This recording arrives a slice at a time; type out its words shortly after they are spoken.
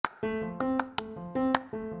Welcome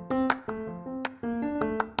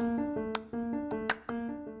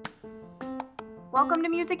to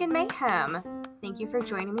Music and Mayhem. Thank you for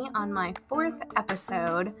joining me on my 4th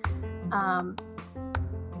episode. I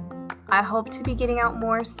hope to be getting out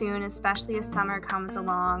more soon, especially as summer comes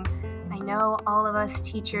along. I know all of us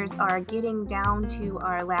teachers are getting down to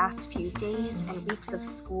our last few days and weeks of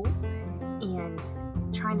school and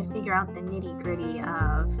trying to figure out the nitty-gritty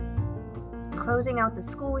of closing out the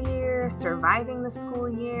school year, surviving the school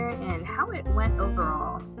year, and how it went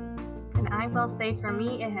overall. And I will say for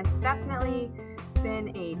me, it has definitely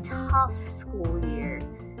been a tough school year.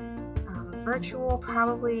 Virtual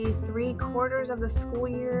probably 3/4 of the school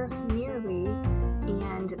year nearly,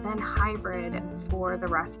 and then hybrid for the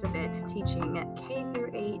rest of it, teaching K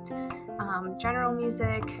through 8 general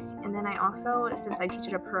music, and then I also, since I teach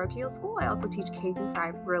at a parochial school, I also teach K through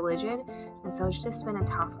 5 religion, and so it's just been a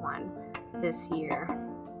tough one this year.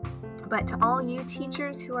 But to all you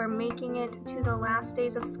teachers who are making it to the last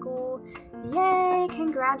days of school, yay,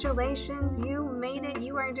 congratulations, you made it,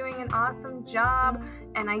 you are doing an awesome job,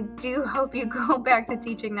 and I do hope you go back to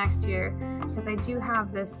teaching next year, because I do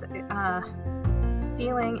have this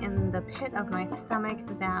feeling in the pit of my stomach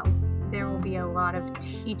that there will be a lot of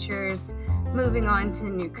teachers moving on to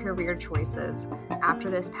new career choices after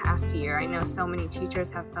this past year. I know so many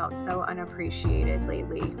teachers have felt so unappreciated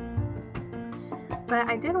lately. But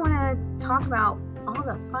I did want to talk about all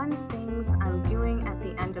the fun things I'm doing at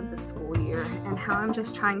the end of the school year and how I'm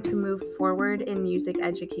just trying to move forward in music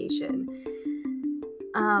education.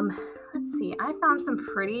 Let's see, I found some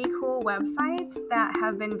pretty cool websites that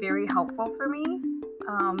have been very helpful for me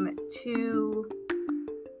to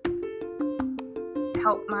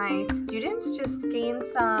help my students just gain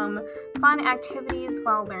some fun activities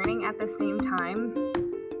while learning at the same time.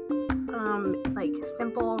 Like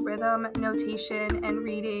simple rhythm notation and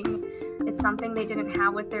reading. It's something they didn't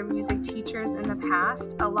have with their music teachers in the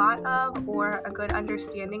past, a lot of, or a good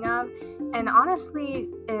understanding of. And honestly,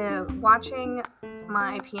 watching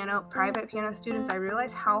my private piano students, I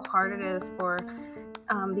realized how hard it is for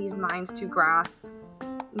these minds to grasp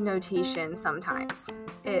notation sometimes.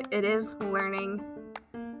 It is learning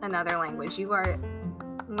another language. You are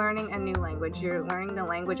learning a new language. You're learning the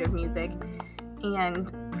language of music,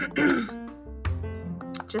 and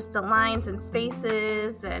just the lines and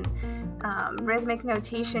spaces and rhythmic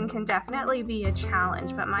notation can definitely be a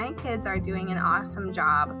challenge, but my kids are doing an awesome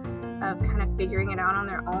job of kind of figuring it out on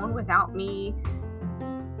their own without me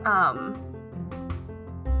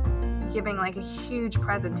giving like a huge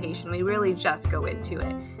presentation. We really just go into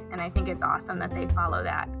it, and I think it's awesome that they follow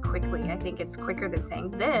that quickly. I think it's quicker than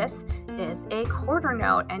saying this is a quarter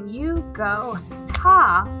note and you go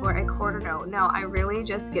ta for a quarter note. No, I really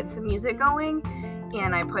just get some music going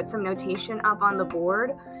and I put some notation up on the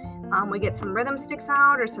board. We get some rhythm sticks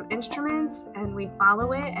out or some instruments and we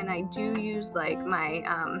follow it, and I do use like my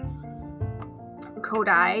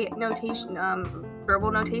Kodai notation,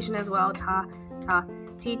 verbal notation as well, ta, ta,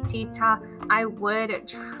 ti, ti, ta. I would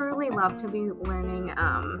truly love to be learning,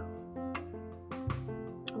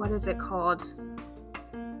 what is it called?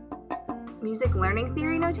 Music learning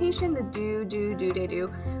theory notation, the do, de, do,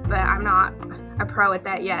 but I'm not a pro at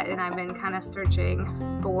that yet, and I've been kind of searching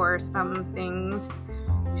for some things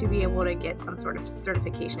to be able to get some sort of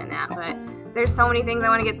certification in that, but there's so many things I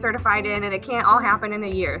want to get certified in, and it can't all happen in a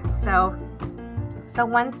year. So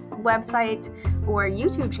one website or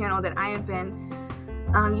YouTube channel that I have been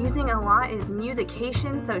using a lot is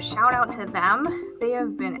Musication, so shout out to them. They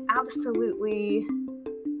have been absolutely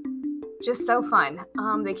just so fun.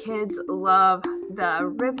 The kids love the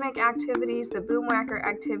rhythmic activities, the boomwhacker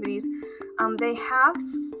activities. They have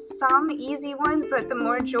some easy ones, but the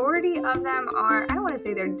majority of them are, I don't want to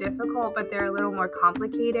say they're difficult, but they're a little more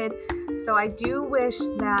complicated. So I do wish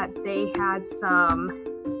that they had some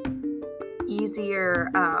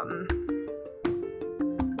easier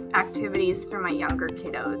activities for my younger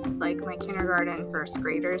kiddos, like my kindergarten, first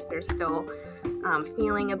graders. They're still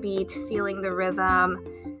feeling a beat, feeling the rhythm.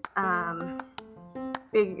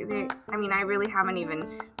 I really haven't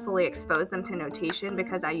even fully exposed them to notation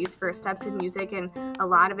because I use First Steps in Music, and a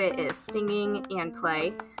lot of it is singing and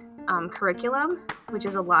play curriculum, which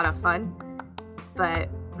is a lot of fun. But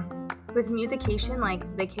with Musication,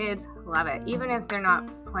 like, the kids love it, even if they're not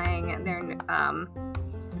playing their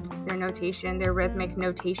notation, their rhythmic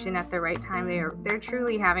notation at the right time. They're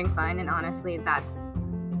truly having fun, and honestly, that's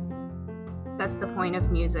the point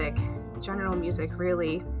of music. General music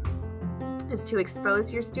really is to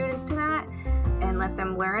expose your students to that and let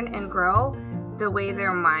them learn and grow the way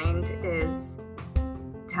their mind is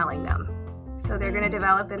telling them. So they're going to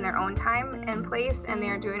develop in their own time and place, and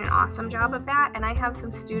they're doing an awesome job of that. And I have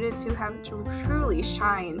some students who have truly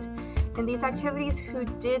shined in these activities who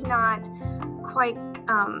did not quite,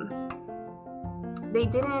 they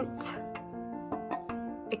didn't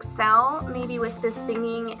excel maybe with the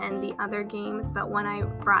singing and the other games, but when I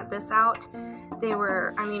brought this out, they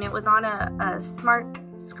were, it was on a smart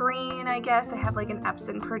screen, I guess. I have like an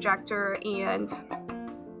Epson projector, and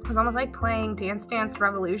it was almost like playing Dance Dance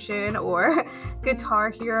Revolution or Guitar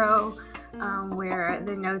Hero, where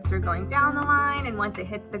the notes are going down the line, and once it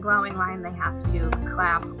hits the glowing line, they have to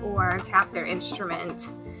clap or tap their instrument.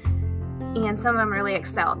 And some of them really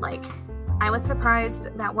excelled. Like, I was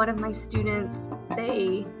surprised that one of my students,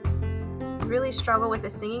 they really struggle with the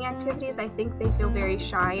singing activities. I think they feel very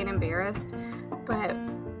shy and embarrassed. But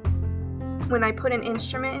when I put an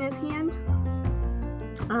instrument in his hand,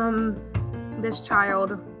 this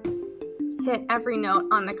child hit every note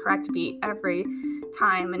on the correct beat every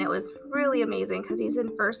time, and it was really amazing because he's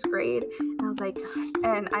in first grade. And I was like,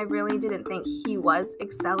 and I really didn't think he was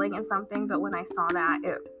excelling in something, but when I saw that,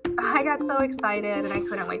 I got so excited, and I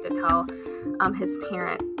couldn't wait to tell his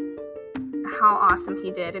parent how awesome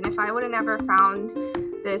he did. And if I would have never found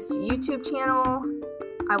this YouTube channel,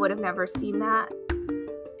 I would have never seen that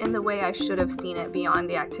in the way I should have seen it beyond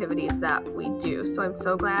the activities that we do. So I'm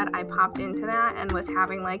so glad I popped into that and was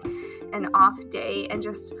having like an off day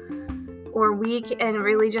or week, and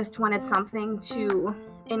really just wanted something to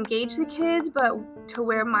engage the kids, but to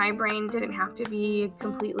where my brain didn't have to be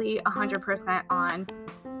completely 100% on.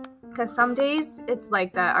 Because some days it's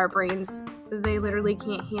like that. Our brains, they literally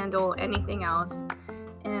can't handle anything else.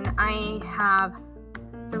 And I have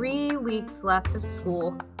 3 weeks left of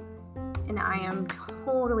school, and I am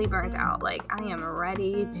totally burnt out. Like, I am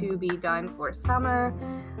ready to be done for summer.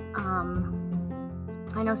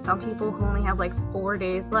 I know some people who only have like 4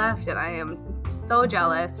 days left, and I am so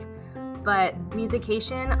jealous. But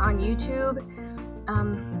Musication on YouTube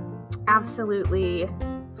absolutely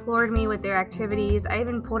floored me with their activities. I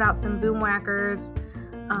even pulled out some boom whackers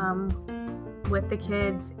with the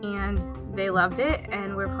kids, and they loved it,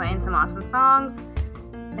 and we're playing some awesome songs,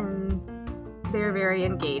 and they're very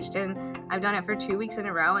engaged. And I've done it for 2 weeks in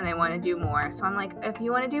a row, and they want to do more. So I'm like, if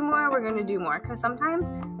you want to do more, we're going to do more, because sometimes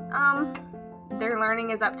their learning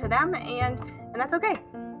is up to them, and that's okay.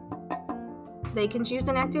 They can choose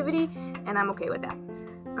an activity, and I'm okay with that.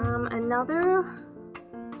 Another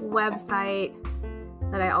website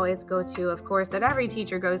that I always go to, of course, that every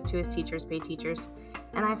teacher goes to, is Teachers Pay Teachers.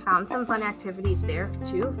 And I found some fun activities there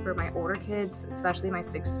too for my older kids, especially my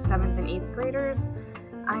 6th, 7th, and 8th graders.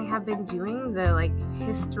 I have been doing the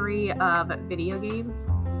history of video games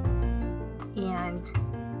and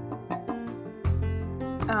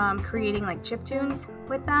creating chiptunes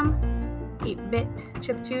with them, 8-bit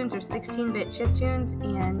chiptunes or 16-bit chiptunes,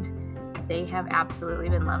 and they have absolutely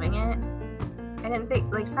been loving it. I didn't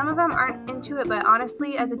think, some of them aren't into it, but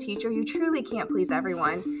honestly, as a teacher, you truly can't please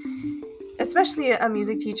everyone, especially a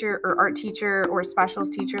music teacher or art teacher or specials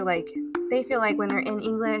teacher. They feel like when they're in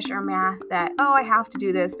English or math that, oh, I have to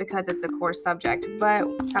do this because it's a core subject. But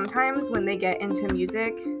sometimes when they get into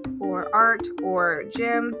music or art or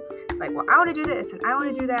gym, well, I want to do this and I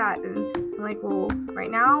want to do that. And I'm like, well, right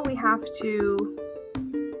now we have to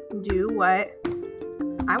do what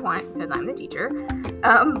I want because I'm the teacher.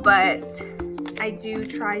 But I do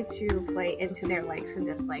try to play into their likes and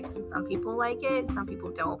dislikes, and some people like it, some people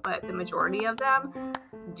don't, but the majority of them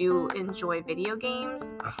do enjoy video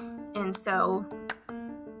games. And so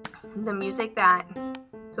the music that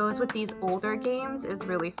goes with these older games is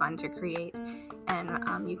really fun to create.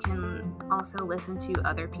 And you can also listen to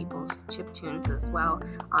other people's chiptunes as well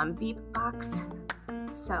on Beatbox.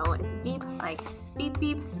 So it's beep, beep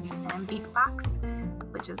beep, and Beatbox,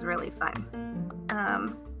 which is really fun.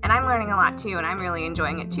 And I'm learning a lot too, and I'm really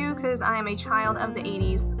enjoying it too, because I am a child of the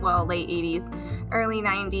 80s, well, late 80s, early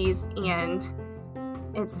 90s,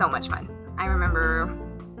 and it's so much fun. I remember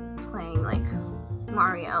playing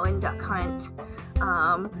Mario and Duck Hunt,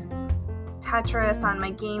 Tetris on my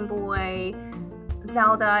Game Boy,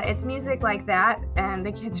 Zelda. It's music like that, and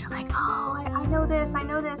the kids are like, oh, I know this,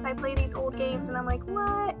 I play these old games, and I'm like,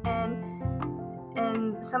 what? And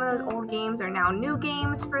some of those old games are now new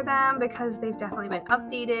games for them because they've definitely been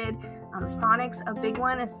updated. Sonic's a big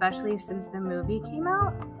one, especially since the movie came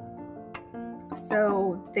out.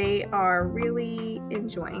 So they are really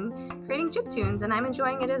enjoying creating chiptunes, and I'm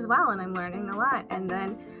enjoying it as well, and I'm learning a lot. And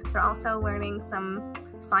then they're also learning some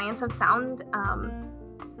science of sound,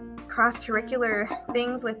 cross-curricular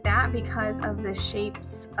things with that because of the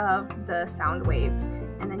shapes of the sound waves,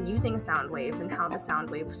 and then using sound waves and how the sound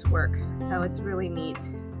waves work. So it's really neat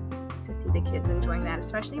to see the kids enjoying that,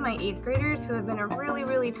 especially my 8th graders who have been a really,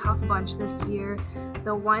 really tough bunch this year.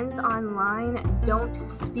 The ones online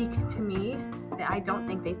don't speak to me. I don't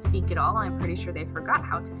think they speak at all. I'm pretty sure they forgot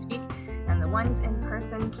how to speak. And the ones in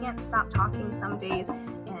person can't stop talking some days,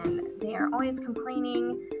 and they are always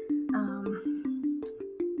complaining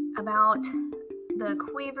about the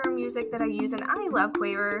Quaver music that I use, and I love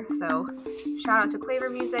Quaver, so shout out to Quaver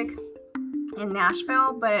music in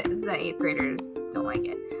Nashville, but the 8th graders don't like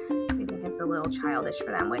it. They think it's a little childish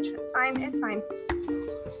for them, which fine, it's fine.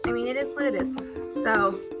 I mean, it is what it is.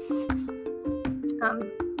 So,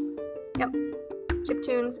 yep,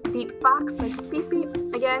 chiptunes, beatbox, like beep beep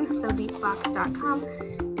again, so beatbox.com,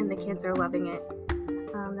 and the kids are loving it.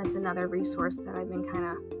 That's another resource that I've been kind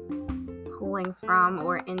of pulling from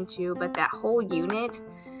or into, but that whole unit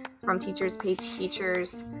from Teachers Pay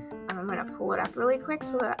Teachers, I'm going to pull it up really quick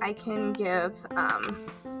so that I can give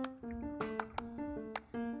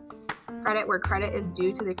credit where credit is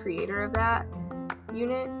due to the creator of that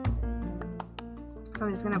unit. So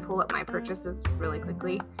I'm just going to pull up my purchases really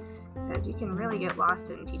quickly, because you can really get lost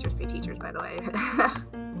in Teachers Pay Teachers, by the way.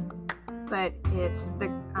 But it's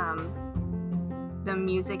the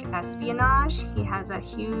music espionage. He has a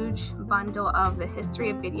huge bundle of the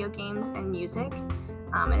history of video games and music,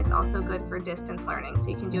 and it's also good for distance learning, so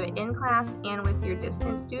you can do it in class and with your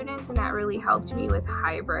distance students, and that really helped me with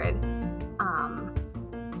hybrid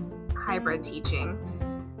teaching.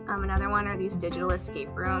 Another one are these digital escape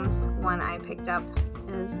rooms. One I picked up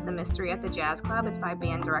is The Mystery at the Jazz Club. It's by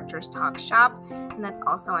Band Directors Talk Shop, and that's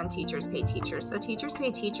also on Teachers Pay Teachers. So Teachers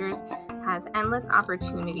Pay Teachers has endless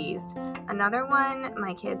opportunities. Another one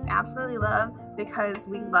my kids absolutely love, because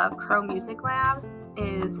we love Crow Music Lab,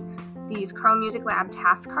 is these Crow Music Lab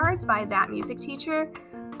task cards by that music teacher.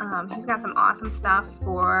 He's got some awesome stuff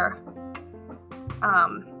for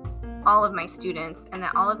all of my students, and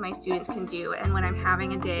that all of my students can do. And when I'm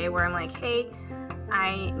having a day where I'm like, hey,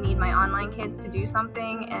 I need my online kids to do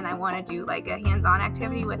something, and I want to do like a hands-on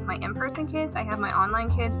activity with my in-person kids, I have my online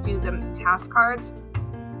kids do the task cards,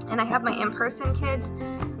 and I have my in-person kids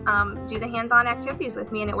do the hands-on activities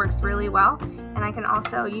with me, and it works really well. And I can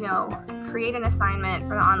also, create an assignment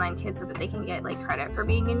for the online kids so that they can get like credit for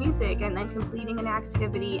being in music, and then completing an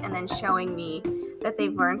activity, and then showing me that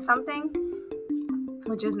they've learned something,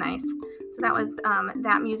 which is nice. So that was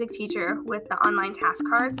that music teacher with the online task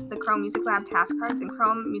cards, the Chrome Music Lab task cards, and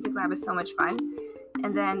Chrome Music Lab is so much fun.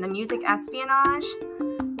 And then the music espionage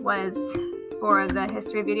was for the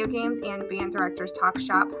history of video games, and Band Directors Talk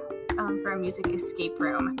Shop for a music escape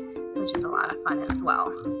room, which is a lot of fun as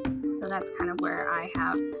well. So that's kind of where I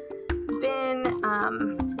have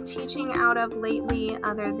been teaching out of lately,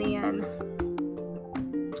 other than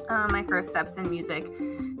my First Steps in Music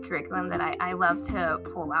curriculum that I love to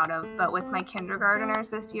pull out of. But with my kindergartners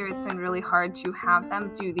this year, it's been really hard to have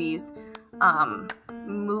them do these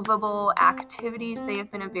movable activities. They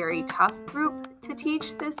have been a very tough group to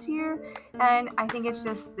teach this year, and I think it's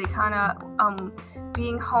just they kind of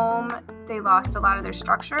being home, they lost a lot of their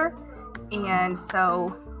structure, and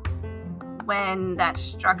so when that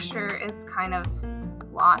structure is kind of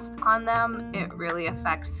lost on them, it really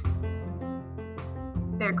affects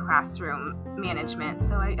their classroom management.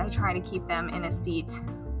 So I try to keep them in a seat,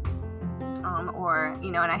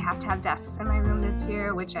 and I have to have desks in my room this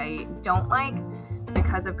year, which I don't like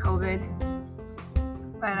because of COVID,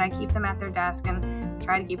 but I keep them at their desk and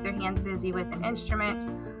try to keep their hands busy with an instrument,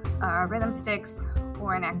 rhythm sticks,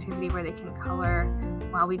 or an activity where they can color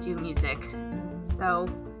while we do music. So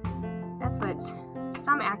that's what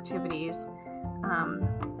some activities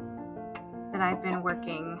that I've been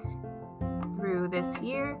working through this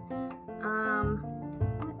year.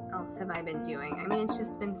 What else have I been doing? I mean, it's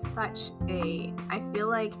just been I feel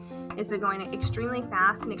like it's been going extremely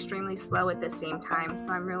fast and extremely slow at the same time,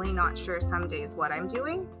 so I'm really not sure some days what I'm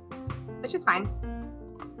doing, which is fine.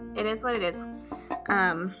 It is what it is.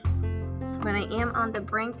 When I am on the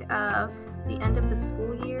brink of the end of the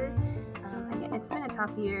school year, it's been a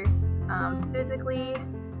tough year, physically,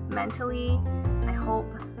 mentally. I hope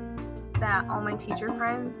that all my teacher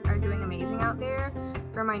friends are doing amazing out there.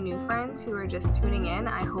 For my new friends who are just tuning in,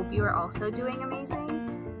 I hope you are also doing amazing.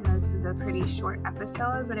 I know this is a pretty short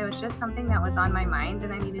episode, but it was just something that was on my mind,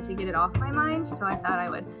 and I needed to get it off my mind, so I thought I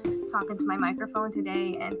would talk into my microphone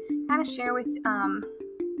today and kind of share with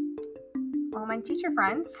all my teacher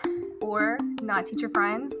friends, or not teacher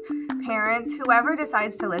friends, parents, whoever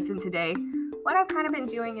decides to listen today, what I've kind of been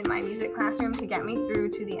doing in my music classroom to get me through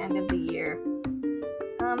to the end of the year.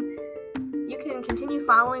 You can continue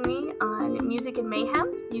following me on Music and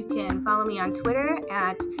Mayhem. You can follow me on Twitter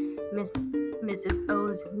at Miss Mrs.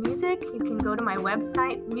 O's Music. You can go to my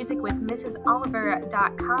website,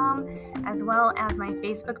 musicwithmrsoliver.com, as well as my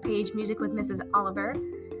Facebook page, Music with Mrs. Oliver,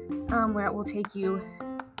 where it will take you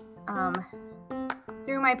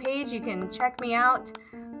through my page. You can check me out,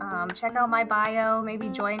 check out my bio, maybe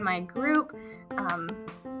join my group,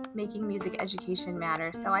 Making Music Education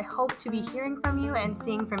Matter. So I hope to be hearing from you and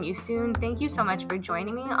seeing from you soon. Thank you so much for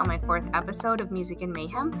joining me on my 4th episode of Music and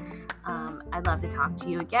Mayhem. I'd love to talk to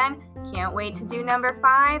you again. Can't wait to do number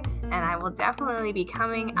 5, and I will definitely be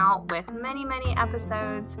coming out with many, many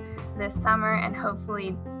episodes this summer, and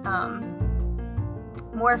hopefully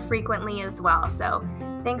more frequently as well. So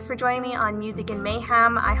thanks for joining me on Music and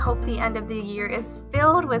Mayhem. I hope the end of the year is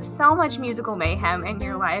filled with so much musical mayhem in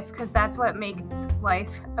your life, because that's what makes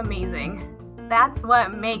life amazing. That's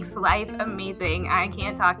what makes life amazing. I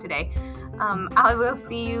can't talk today. I will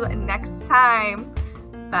see you next time.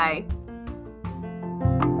 Bye.